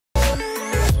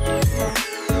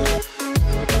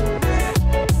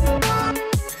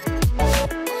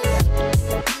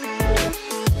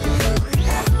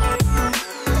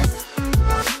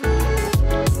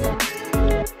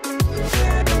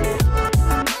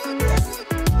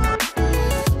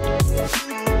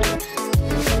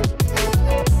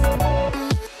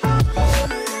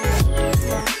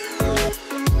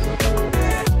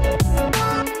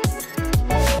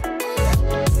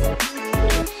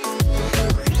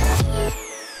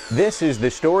This is the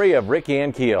story of Rick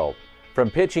Ankiel. From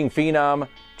pitching phenom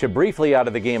to briefly out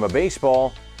of the game of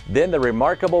baseball, then the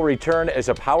remarkable return as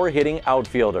a power-hitting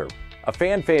outfielder. A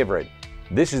fan favorite.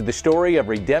 This is the story of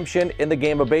redemption in the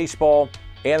game of baseball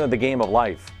and in the game of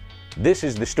life. This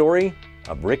is the story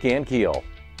of Rick Ankiel.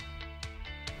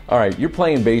 All right, you're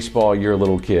playing baseball, you're a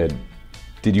little kid.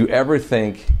 Did you ever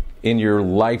think in your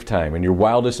lifetime, in your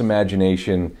wildest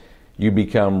imagination, you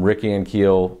become Rick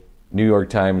Ankiel, New York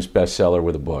Times bestseller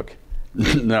with a book?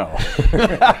 No.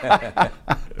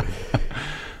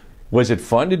 Was it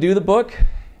fun to do the book?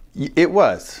 It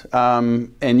was.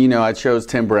 And, you know, I chose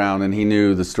Tim Brown, and he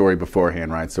knew the story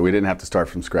beforehand, right? So we didn't have to start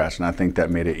from scratch, and I think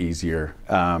that made it easier.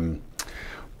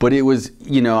 But it was,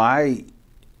 you know, I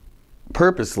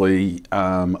purposely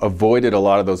avoided a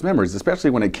lot of those memories, especially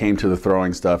when it came to the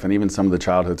throwing stuff and even some of the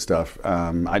childhood stuff.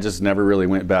 I just never really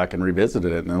went back and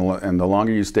revisited it. And the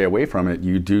longer you stay away from it,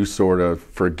 you do sort of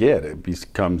forget. It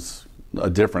becomes a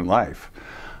different life.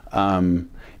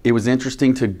 It was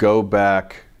interesting to go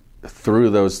back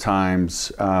through those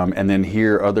times and then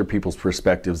hear other people's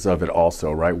perspectives of it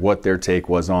also, right? What their take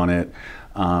was on it.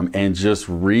 And just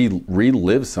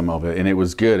relive some of it, and it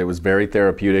was good. It was very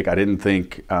therapeutic. I didn't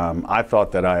think, I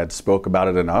thought that I had spoke about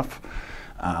it enough,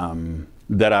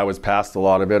 that I was past a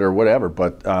lot of it or whatever,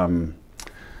 but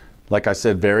like I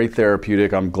said, very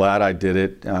therapeutic. I'm glad I did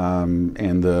it,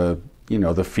 and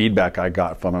the feedback I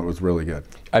got from it was really good.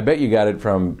 I bet you got it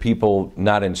from people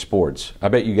not in sports. I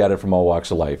bet you got it from all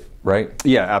walks of life, right?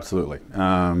 Yeah, absolutely.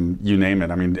 You name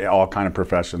it. I mean, all kind of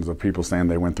professions of people saying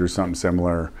they went through something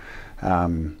similar.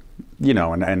 You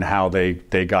know, and how they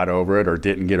got over it or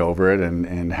didn't get over it,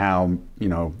 and how, you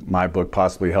know, my book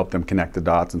possibly helped them connect the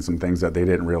dots and some things that they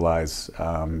didn't realize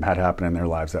had happened in their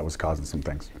lives that was causing some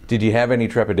things. Did you have any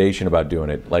trepidation about doing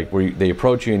it? Like, where they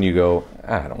approach you and you go,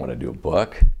 I don't want to do a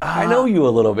book. I know you a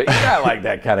little bit. You're not like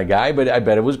that kind of guy, but I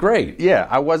bet it was great. Yeah,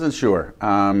 I wasn't sure.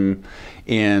 And,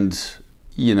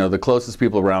 you know, the closest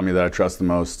people around me that I trust the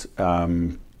most,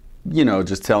 you know,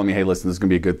 just telling me, hey, listen, this is gonna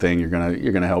be a good thing. You're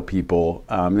gonna help people.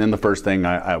 And then the first thing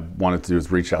I wanted to do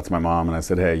is reach out to my mom, and I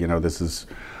said, hey, you know, this is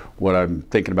what I'm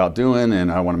thinking about doing,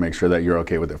 and I want to make sure that you're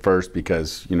okay with it first,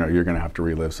 because, you know, you're gonna have to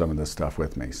relive some of this stuff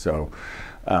with me. So,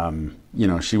 you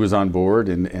know, she was on board,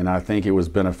 and I think it was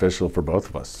beneficial for both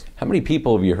of us. How many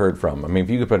people have you heard from? I mean, if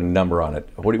you could put a number on it,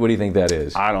 what do you think that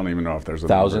is? I don't even know if there's a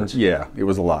thousands. Number. Yeah, it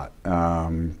was a lot.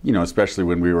 You know, especially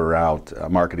when we were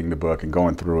out marketing the book and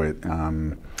going through it.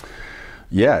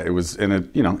 Yeah, it was, and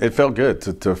it, you know, it felt good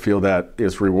to feel that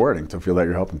it's rewarding to feel that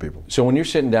you're helping people. So when you're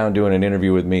sitting down doing an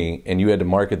interview with me and you had to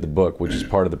market the book, which is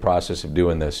part of the process of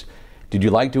doing this, did you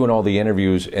like doing all the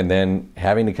interviews and then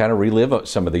having to kind of relive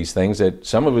some of these things that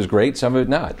some of it was great, some of it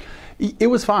not? It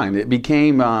was fine. It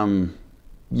became,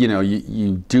 you know,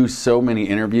 you do so many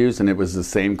interviews and it was the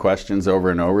same questions over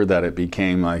and over that it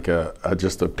became like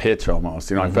just a pitch almost.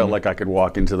 You know, I felt like I could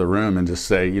walk into the room and just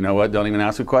say, you know what, don't even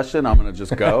ask a question, I'm going to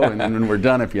just go, and then when we're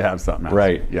done, if you have something else.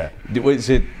 Right. Yeah.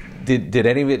 Did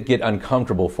any of it get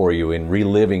uncomfortable for you in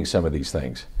reliving some of these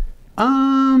things?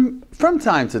 From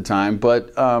time to time,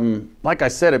 but like I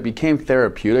said, it became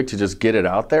therapeutic to just get it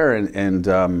out there,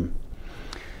 and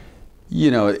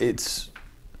you know,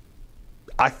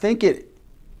 I think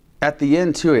at the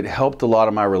end too, it helped a lot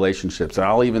of my relationships. And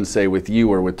I'll even say with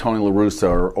you or with Tony La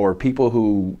Russa or people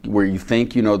where you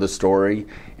think you know the story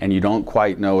and you don't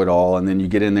quite know it all, and then you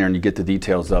get in there and you get the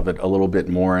details of it a little bit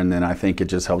more, and then I think it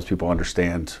just helps people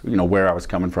understand, you know, where I was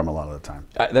coming from a lot of the time.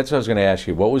 That's what I was going to ask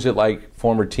you. What was it like,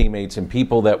 former teammates and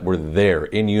people that were there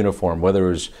in uniform, whether it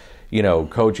was, you know,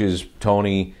 coaches,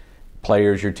 Tony,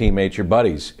 players, your teammates, your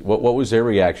buddies? What was their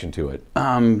reaction to it?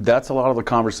 That's a lot of the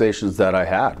conversations that I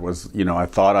had was, you know, I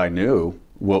thought I knew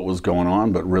what was going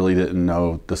on, but really didn't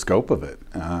know the scope of it.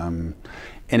 And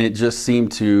it just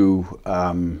seemed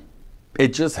to,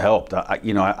 it just helped.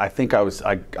 You know, I think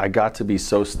I got to be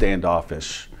so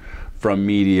standoffish from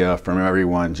media, from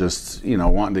everyone, just, you know,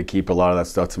 wanting to keep a lot of that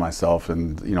stuff to myself.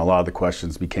 And, you know, a lot of the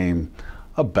questions became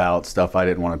about stuff I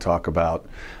didn't want to talk about.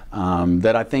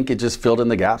 That I think it just filled in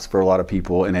the gaps for a lot of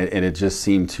people, and it just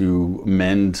seemed to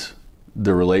mend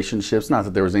the relationships. Not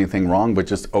that there was anything wrong, but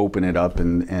just open it up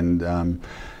and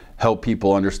help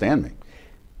people understand me.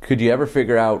 Could you ever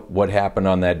figure out what happened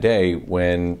on that day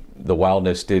when the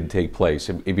wildness did take place?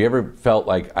 Have you ever felt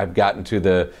like I've gotten to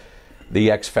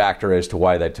the X factor as to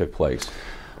why that took place?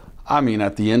 I mean,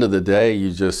 at the end of the day,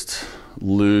 you just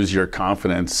lose your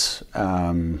confidence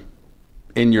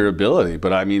in your ability.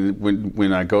 But I mean,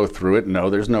 when I go through it, no,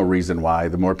 there's no reason why.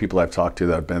 The more people I've talked to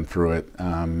that have been through it,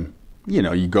 you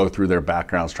know, you go through their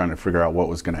backgrounds trying to figure out what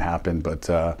was going to happen. But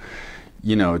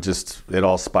you know, it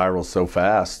all spirals so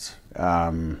fast.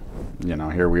 You know,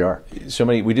 here we are.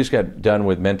 We just got done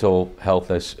with Mental Health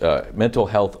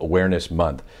Awareness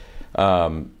Month.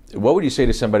 What would you say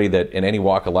to somebody that in any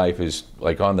walk of life is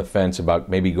like on the fence about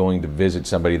maybe going to visit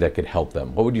somebody that could help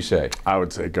them? What would you say? I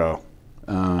would say go.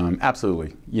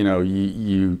 Absolutely. You know,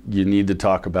 you need to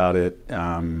talk about it.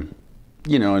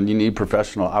 You know, and you need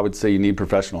I would say you need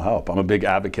professional help. I'm a big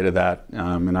advocate of that.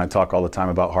 And I talk all the time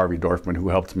about Harvey Dorfman, who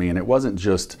helped me. And it wasn't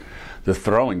just the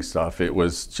throwing stuff. It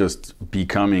was just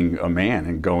becoming a man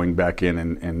and going back in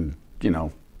and you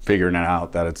know, figuring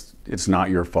out that it's not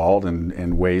your fault,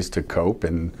 and ways to cope,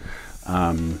 and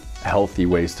healthy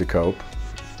ways to cope,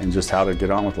 and just how to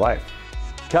get on with life.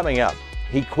 Coming up,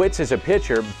 he quits as a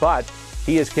pitcher, but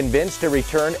he is convinced to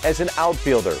return as an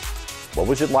outfielder. What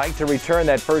was it like to return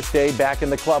that first day back in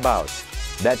the clubhouse?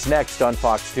 That's next on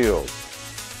Fox 2.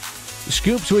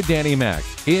 Scoops with Danny Mac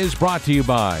is brought to you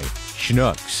by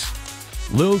Schnucks,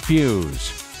 Lou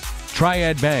Fuse,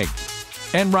 Triad Bank,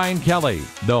 and Ryan Kelly,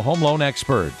 the home loan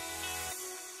expert.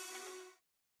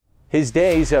 His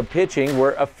days of pitching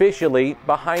were officially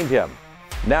behind him.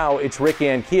 Now it's Rick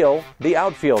Ankiel, the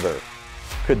outfielder.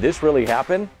 Could this really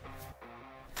happen?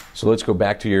 So let's go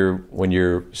back to when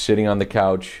you're sitting on the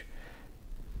couch,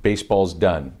 baseball's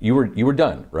done. You were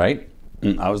done, right?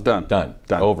 I was done. Done.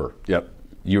 Over. Yep.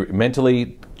 You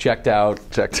mentally checked out.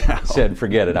 Said,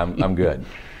 forget it, I'm good.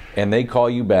 And they call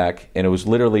you back, and it was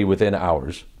literally within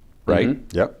hours, right?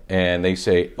 Mm-hmm. Yep. And they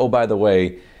say, oh, by the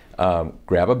way,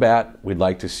 grab a bat. We'd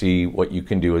like to see what you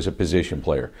can do as a position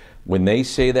player. When they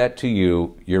say that to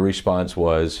you, your response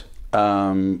was?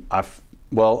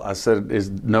 I said, is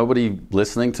nobody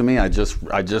listening to me? I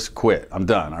just quit. I'm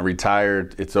done. I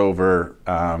retired. It's over.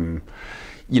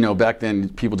 You know, back then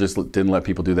people just didn't let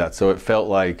people do that. So it felt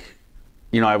like,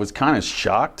 you know, I was kind of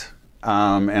shocked,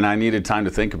 and I needed time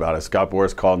to think about it. Scott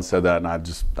Boras called and said that, and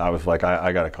I was like,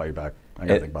 I got to call you back. I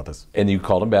got to think about this. And you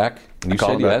called him back, and you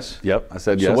said yes? Yep, I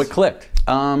said yes. So what clicked?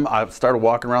 I started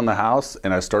walking around the house,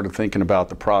 and I started thinking about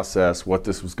the process, what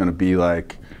this was going to be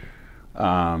like,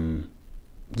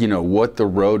 you know, what the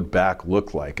road back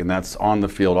looked like. And that's on the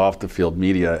field, off the field,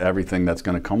 media, everything that's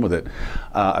going to come with it.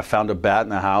 I found a bat in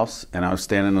the house, and I was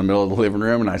standing in the middle of the living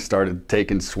room, and I started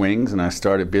taking swings, and I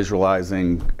started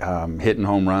visualizing hitting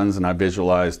home runs, and I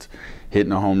visualized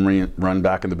hitting a home run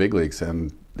back in the big leagues.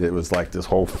 And it was like this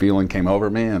whole feeling came over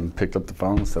me, and picked up the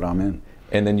phone and said, I'm in.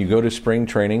 And then you go to spring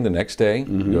training the next day,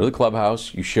 you go to the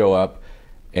clubhouse, you show up,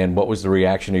 and what was the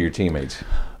reaction of your teammates?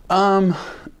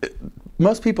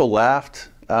 Most people laughed.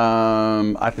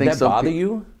 I think Did that bother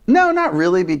you? No, not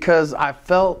really, because I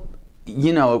felt,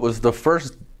 you know, it was the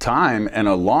first time in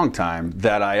a long time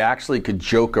that I actually could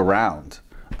joke around,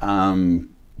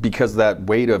 because that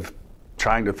weight of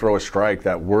trying to throw a strike,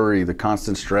 that worry, the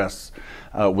constant stress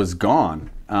was gone.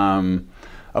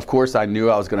 Of course, I knew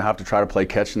I was going to have to try to play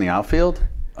catch in the outfield,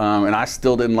 and I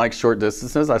still didn't like short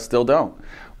distances. I still don't.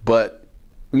 But,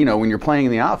 you know, when you're playing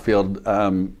in the outfield,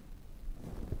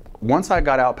 once I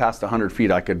got out past 100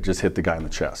 feet, I could just hit the guy in the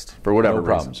chest for whatever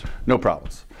reason. No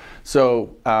problems.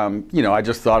 So, you know, I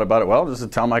just thought about it. Well, just to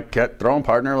tell my throwing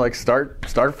partner, like, start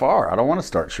far. I don't want to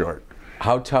start short.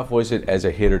 How tough was it as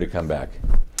a hitter to come back?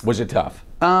 Was it tough?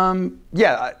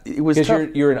 Yeah, it was tough.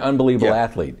 Because you're an unbelievable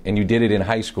athlete, and you did it in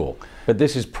high school. But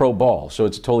this is pro ball, so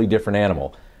it's a totally different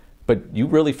animal. But you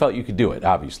really felt you could do it,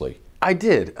 obviously. I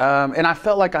did, and I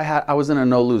felt like I was in a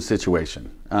no-lose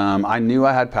situation. I knew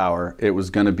I had power. It was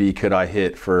going to be, could I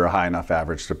hit for a high enough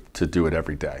average to do it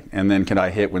every day? And then could I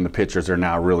hit when the pitchers are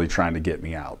now really trying to get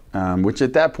me out? Which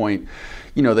at that point,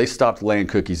 you know, they stopped laying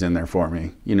cookies in there for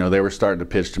me. You know, they were starting to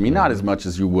pitch to me, not as much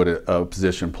as you would a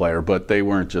position player, but they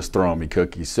weren't just throwing me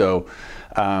cookies. So,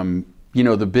 you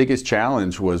know, the biggest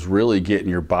challenge was really getting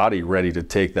your body ready to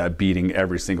take that beating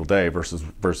every single day versus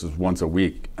once a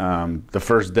week. That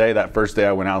first day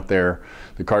I went out there,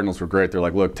 the Cardinals were great. They're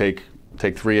like, look, take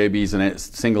 3 ABs in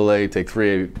single A, take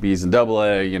 3 ABs in double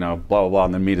A, you know, blah, blah, blah,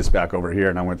 and then meet us back over here.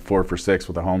 And I went 4 for 6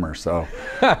 with a homer. So,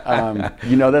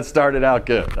 you know, that started out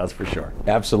good, that's for sure.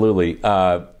 Absolutely.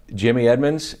 Jimmy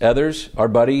Edmonds, others, our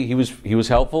buddy, he was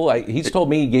helpful. He's told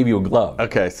me he gave you a glove.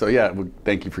 Okay, so yeah, well,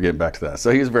 thank you for getting back to that. So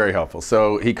he was very helpful.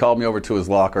 So he called me over to his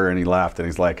locker and he laughed and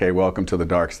he's like, hey, welcome to the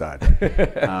dark side.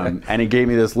 And he gave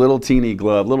me this little teeny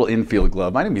glove, little infield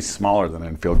glove. Might even be smaller than an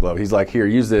infield glove. He's like, here,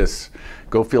 use this.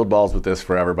 Go field balls with this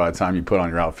forever. By the time you put on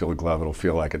your outfield glove, it'll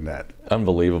feel like a net.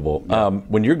 Unbelievable. Yeah.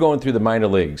 When you're going through the minor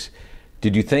leagues,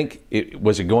 did you think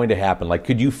was it going to happen? Like,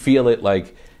 could you feel it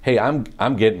like, hey, I'm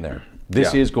getting there.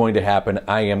 This is going to happen.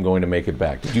 I am going to make it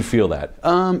back. Did you feel that?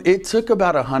 It took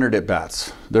about 100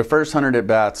 at-bats. The first 100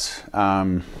 at-bats,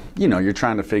 you know, you're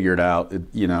trying to figure it out,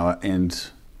 you know, and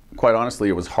quite honestly,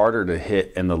 it was harder to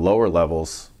hit in the lower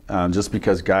levels just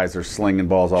because guys are slinging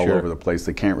balls all over the place.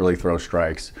 They can't really throw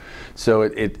strikes. So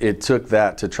it took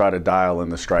that to try to dial in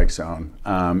the strike zone.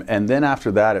 And then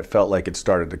after that, it felt like it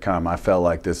started to come. I felt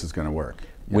like this is going to work.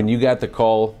 When you got the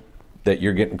call that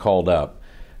you're getting called up,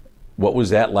 what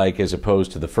was that like as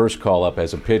opposed to the first call up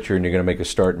as a pitcher and you're going to make a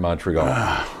start in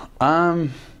Montreal?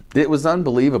 It was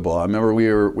unbelievable. I remember we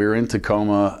were in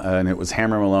Tacoma, and it was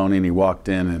Hammer Maloney, and he walked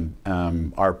in,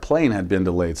 and our plane had been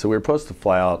delayed. So we were supposed to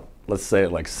fly out, let's say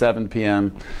at like 7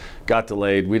 p.m., got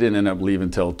delayed. We didn't end up leaving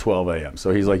until 12 a.m.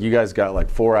 So he's like, you guys got like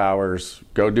 4 hours.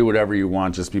 Go do whatever you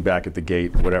want. Just be back at the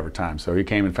gate whatever time. So he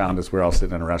came and found us. We were all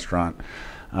sitting in a restaurant.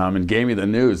 And gave me the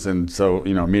news, and so,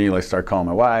 you know, immediately I start calling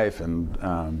my wife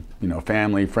and, you know,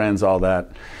 family, friends, all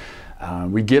that.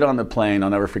 We get on the plane, I'll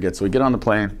never forget, so we get on the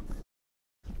plane.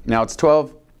 Now it's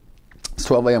 12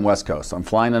 a.m. West Coast. I'm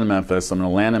flying into Memphis, I'm gonna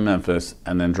land in Memphis,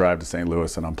 and then drive to St.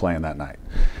 Louis, and I'm playing that night.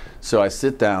 So I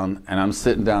sit down, and I'm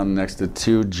sitting down next to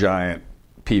two giant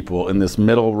people in this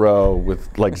middle row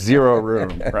with like zero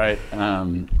room, right?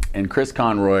 And Chris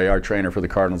Conroy, our trainer for the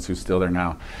Cardinals, who's still there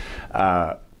now,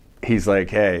 he's like,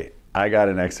 hey, I got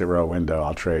an exit row window,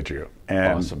 I'll trade you.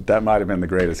 And awesome. That might have been the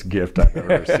greatest gift I've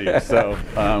ever received.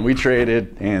 So we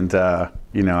traded, and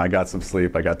you know, I got some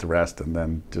sleep, I got to rest, and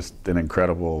then just an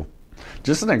incredible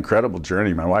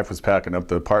journey. My wife was packing up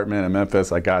the apartment in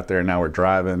Memphis. I got there, and now we're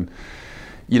driving.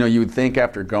 You know, you would think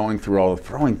after going through all the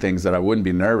throwing things that I wouldn't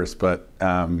be nervous, but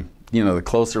you know, the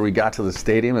closer we got to the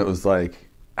stadium, it was like,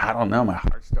 I don't know, my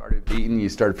heart started beating. You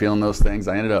start feeling those things.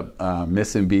 I ended up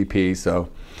missing BP, so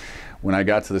when I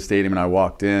got to the stadium and I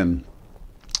walked in,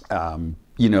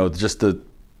 you know, just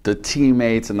the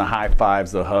teammates and the high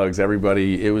fives, the hugs,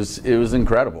 everybody, it was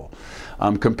incredible.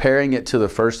 Comparing it to the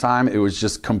first time, it was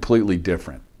just completely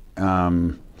different.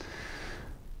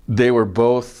 They were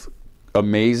both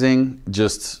amazing,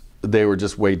 they were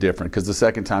just way different, because the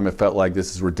second time it felt like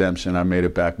this is redemption. I made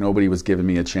it back. Nobody was giving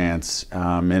me a chance,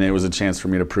 and it was a chance for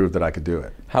me to prove that I could do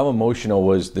it. How emotional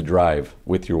was the drive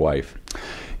with your wife?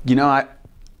 You know,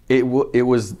 it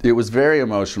was very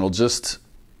emotional, just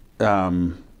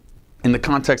in the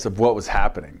context of what was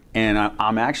happening. And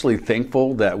I'm actually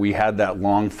thankful that we had that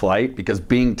long flight, because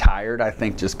being tired, I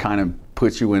think, just kind of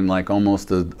puts you in like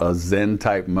almost a Zen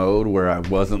type mode where I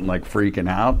wasn't like freaking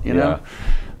out, you know.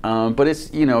 But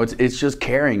it's, you know, it's just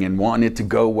caring and wanting it to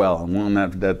go well, and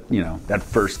wanting that you know, that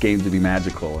first game to be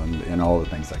magical, and all the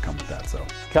things that come with that. So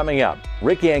coming up,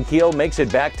 Rick Ankiel makes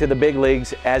it back to the big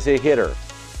leagues as a hitter.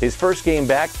 His first game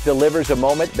back delivers a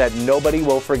moment that nobody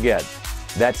will forget.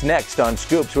 That's next on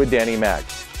Scoops with Danny Mac.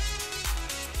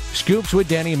 Scoops with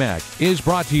Danny Mac is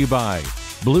brought to you by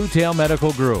Blue Tail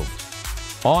Medical Group,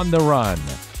 On the Run,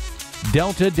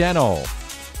 Delta Dental,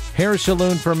 Hair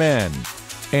Saloon for Men,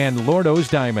 and Lordo's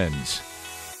Diamonds.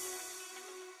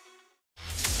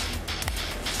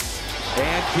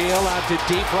 Ankiel out to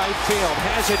deep right field,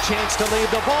 has a chance to leave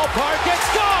the ballpark.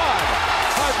 It's gone!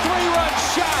 A three-run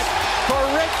shot for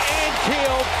Rick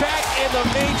Ankiel back in the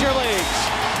major leagues.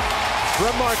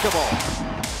 Remarkable.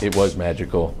 It was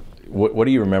magical. What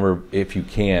do you remember, if you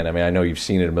can? I mean, I know you've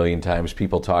seen it a million times.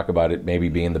 People talk about it maybe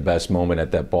being the best moment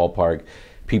at that ballpark.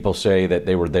 People say that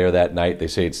they were there that night. They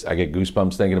say, I get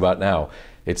goosebumps thinking about it now.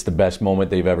 It's the best moment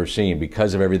they've ever seen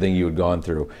because of everything you had gone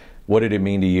through. What did it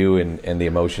mean to you and the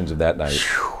emotions of that night?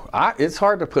 It's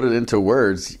hard to put it into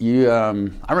words.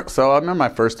 So I remember my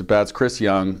first at-bats, Chris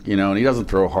Young, you know, and he doesn't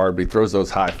throw hard, but he throws those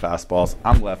high fastballs.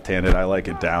 I'm left-handed. I like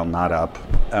it down, not up.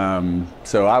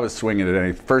 So I was swinging at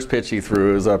it. First pitch he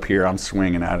threw, it was up here. I'm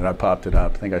swinging at it. I popped it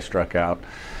up. I think I struck out.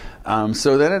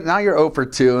 So then now you're 0 for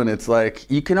 2, and it's like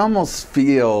you can almost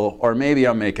feel, or maybe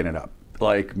I'm making it up,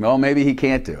 like, well, maybe he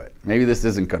can't do it. Maybe this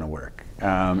isn't going to work.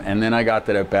 And then I got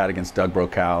that at bat against Doug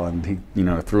Brocal, and he, you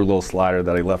know, threw a little slider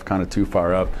that he left kind of too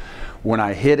far up. When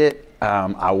I hit it,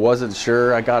 I wasn't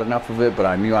sure I got enough of it, but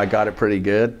I knew I got it pretty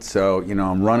good. So, you know,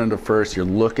 I'm running to first. You're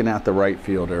looking at the right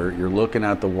fielder. You're looking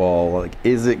at the wall. Like,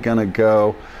 is it going to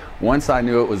go? Once I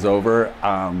knew it was over,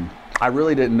 I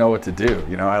really didn't know what to do.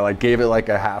 You know, I like gave it like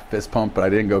a half fist pump, but I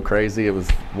didn't go crazy. It was,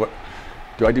 what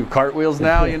do I do, cartwheels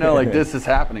now? You know, like this is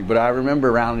happening. But I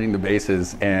remember rounding the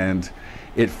bases, and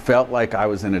it felt like I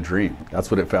was in a dream.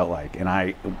 That's what it felt like. And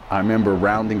I remember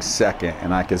rounding second,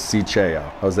 and I could see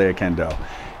Jose Kendo.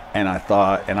 And I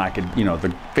thought, and I could, you know,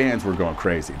 the fans were going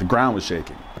crazy. The ground was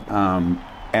shaking. And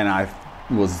I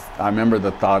remember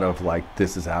the thought of like,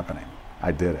 this is happening.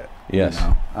 I did it. Yes. You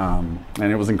know?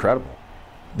 And it was incredible.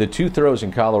 The two throws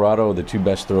in Colorado are the two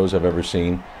best throws I've ever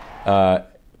seen.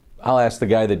 I'll ask the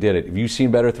guy that did it. Have you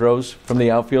seen better throws from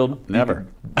the outfield? Never.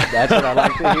 That's what I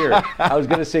like to hear. I was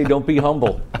going to say, don't be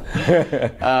humble.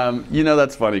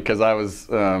 That's funny because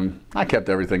I kept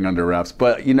everything under wraps.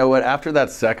 But you know what? After that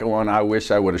second one, I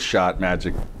wish I would have shot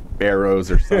magic arrows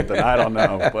or something. I don't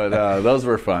know. But those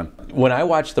were fun. When I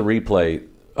watched the replay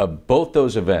of both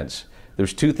those events,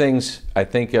 there's two things I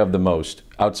think of the most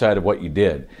outside of what you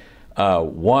did.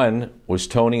 One was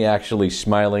Tony actually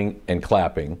smiling and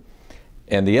clapping.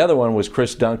 And the other one was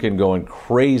Chris Duncan going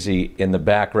crazy in the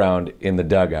background in the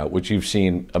dugout, which you've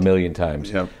seen a million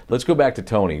times. Yep. Let's go back to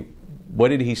Tony. What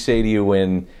did he say to you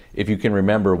when, if you can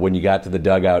remember, when you got to the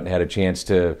dugout and had a chance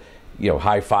to,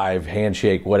 high five,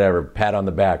 handshake, whatever, pat on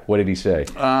the back? What did he say?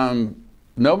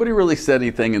 Nobody really said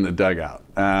anything in the dugout,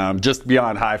 just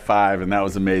beyond high five, and that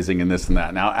was amazing and this and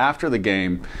that. Now, after the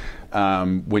game,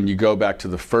 when you go back to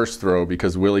the first throw,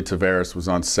 because Willie Taveras was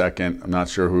on second, I'm not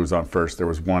sure who was on first, there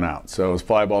was one out. So it was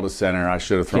fly ball to center. I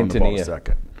should have thrown the ball to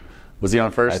second. Was he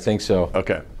on first? I think so.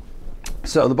 Okay.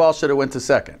 So the ball should have went to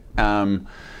second,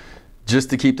 just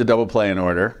to keep the double play in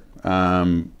order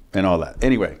and all that.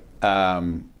 Anyway,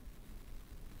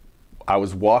 I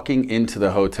was walking into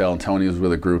the hotel, and Tony was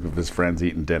with a group of his friends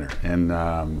eating dinner, and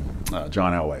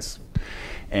John Elway's.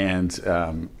 And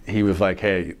he was like,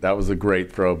 hey, that was a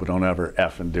great throw, but don't ever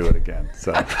effing do it again.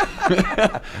 So,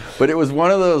 but it was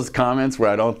one of those comments where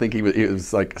I don't think it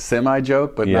was like a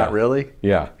semi-joke, but not really.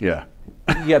 Yeah. Yeah.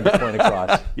 You got the point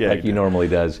across like he normally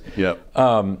does. Yep.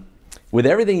 With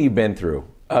everything you've been through,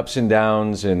 ups and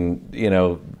downs, and,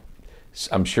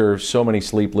 I'm sure so many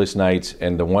sleepless nights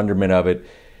and the wonderment of it,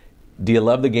 do you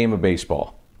love the game of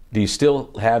baseball? Do you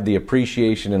still have the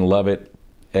appreciation and love it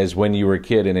as when you were a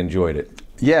kid and enjoyed it?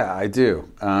 Yeah, I do.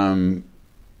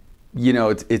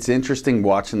 It's interesting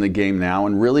watching the game now,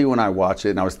 and really when I watch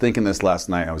it, and I was thinking this last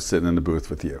night, I was sitting in the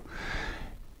booth with you.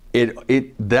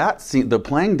 The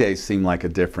playing days seem like a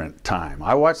different time.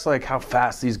 I watch like how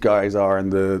fast these guys are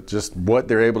and just what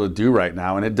they're able to do right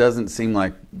now, and it doesn't seem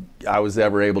like I was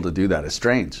ever able to do that. It's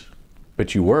strange.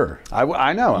 But you were.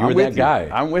 I know. You were that guy.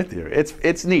 I'm with you.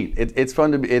 It's neat. It's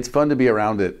fun to be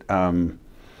around it.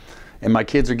 And my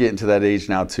kids are getting to that age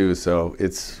now too, so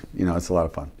it's a lot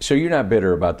of fun. So you're not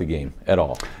bitter about the game at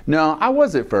all? No, I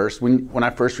was at first when I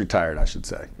first retired, I should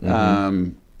say.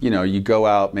 Mm-hmm. You go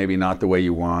out maybe not the way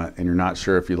you want, and you're not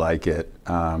sure if you like it.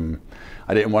 I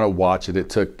didn't want to watch it.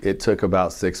 It took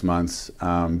about 6 months,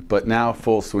 but now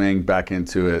full swing back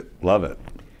into it. Love it.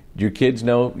 Do your kids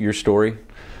know your story?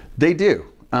 They do.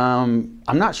 I'm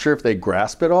not sure if they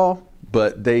grasp it all,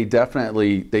 but they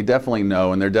definitely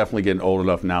know, and they're definitely getting old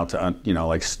enough now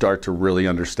to start to really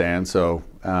understand. So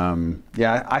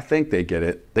I think they get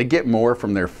it. They get more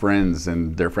from their friends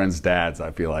and their friends' dads,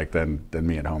 I feel like, than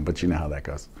me at home. But you know how that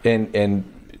goes. And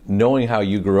knowing how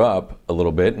you grew up a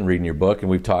little bit and reading your book, and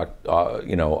we've talked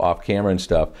off camera and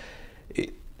stuff,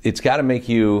 it's got to make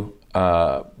you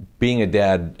being a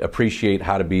dad appreciate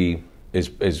how to be as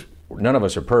none of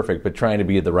us are perfect, but trying to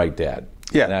be the right dad.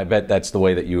 Yeah. And I bet that's the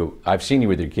way that I've seen you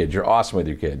with your kids. You're awesome with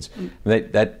your kids.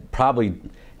 That probably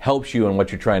helps you in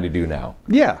what you're trying to do now.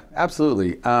 Yeah,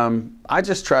 absolutely. I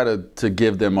just try to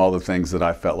give them all the things that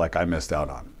I felt like I missed out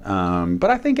on. But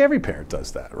I think every parent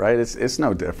does that, right? It's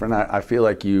no different. I feel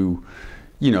like you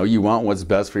want what's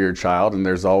best for your child, and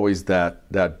there's always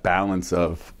that balance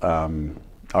of,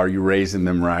 are you raising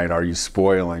them right? Are you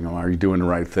spoiling them? Are you doing the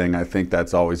right thing? I think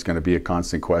that's always going to be a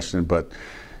constant question, but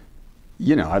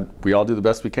we all do the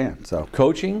best we can. So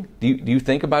coaching, do you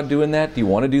think about doing that? Do you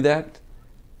want to do that?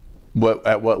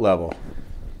 At what level?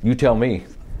 You tell me.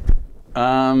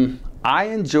 I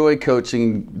enjoy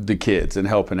coaching the kids and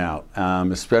helping out,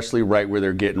 especially right where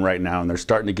they're getting right now, and they're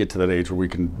starting to get to that age where we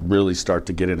can really start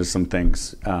to get into some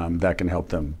things that can help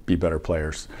them be better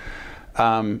players.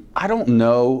 I don't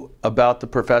know about the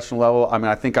professional level. I mean,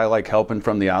 I think I like helping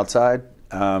from the outside,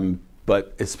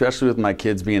 but especially with my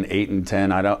kids being 8 and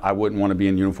 10, I wouldn't want to be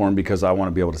in uniform because I want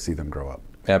to be able to see them grow up.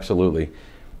 Absolutely.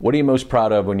 What are you most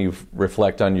proud of when you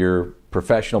reflect on your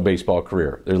professional baseball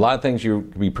career? There's a lot of things you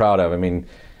can be proud of. I mean,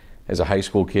 as a high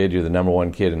school kid, you're the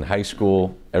 #1 kid in high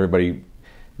school. Everybody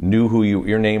knew who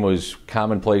your name was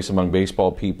commonplace among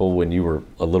baseball people when you were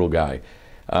a little guy.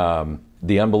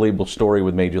 The unbelievable story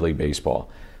with Major League Baseball.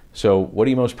 So what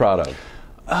are you most proud of?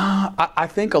 I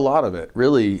think a lot of it,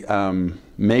 really.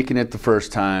 Making it the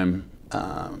first time,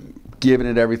 giving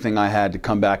it everything I had to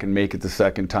come back and make it the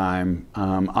second time.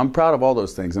 I'm proud of all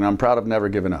those things, and I'm proud of never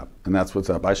giving up, and that's what's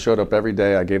up. I showed up every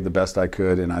day, I gave the best I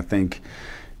could, and I think,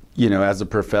 as a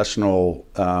professional,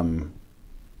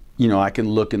 I can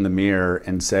look in the mirror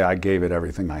and say I gave it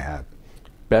everything I had.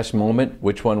 Best moment,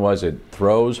 which one was it?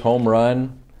 Throws, home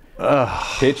run?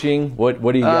 Pitching? What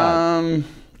do you got?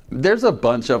 There's a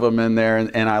bunch of them in there,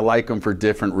 and I like them for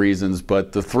different reasons,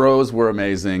 but the throws were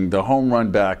amazing. The home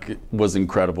run back was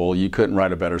incredible. You couldn't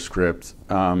write a better script.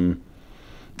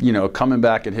 You know, coming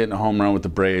back and hitting a home run with the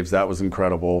Braves, that was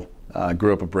incredible.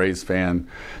 Grew up a Braves fan.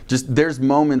 Just there's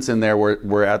moments in there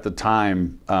where at the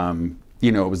time,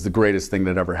 you know, it was the greatest thing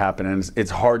that ever happened, and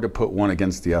it's hard to put one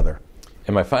against the other.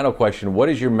 And my final question, what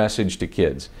is your message to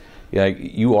kids?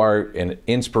 You are an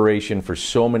inspiration for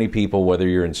so many people, whether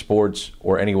you're in sports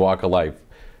or any walk of life.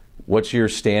 What's your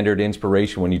standard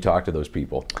inspiration when you talk to those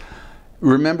people?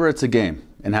 Remember, it's a game,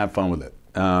 and have fun with it.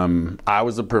 I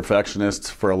was a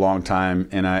perfectionist for a long time,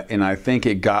 and I think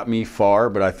it got me far,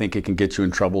 but I think it can get you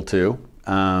in trouble too.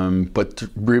 But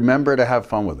remember to have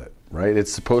fun with it, right?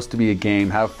 It's supposed to be a game.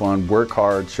 Have fun, work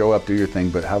hard, show up, do your thing,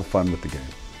 but have fun with the game.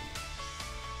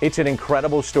 It's an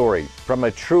incredible story from a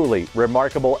truly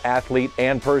remarkable athlete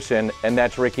and person, and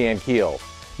that's Rick Ankiel.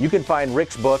 You can find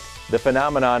Rick's book, The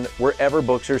Phenomenon, wherever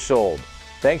books are sold.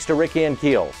 Thanks to Rick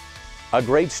Ankiel, a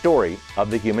great story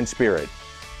of the human spirit.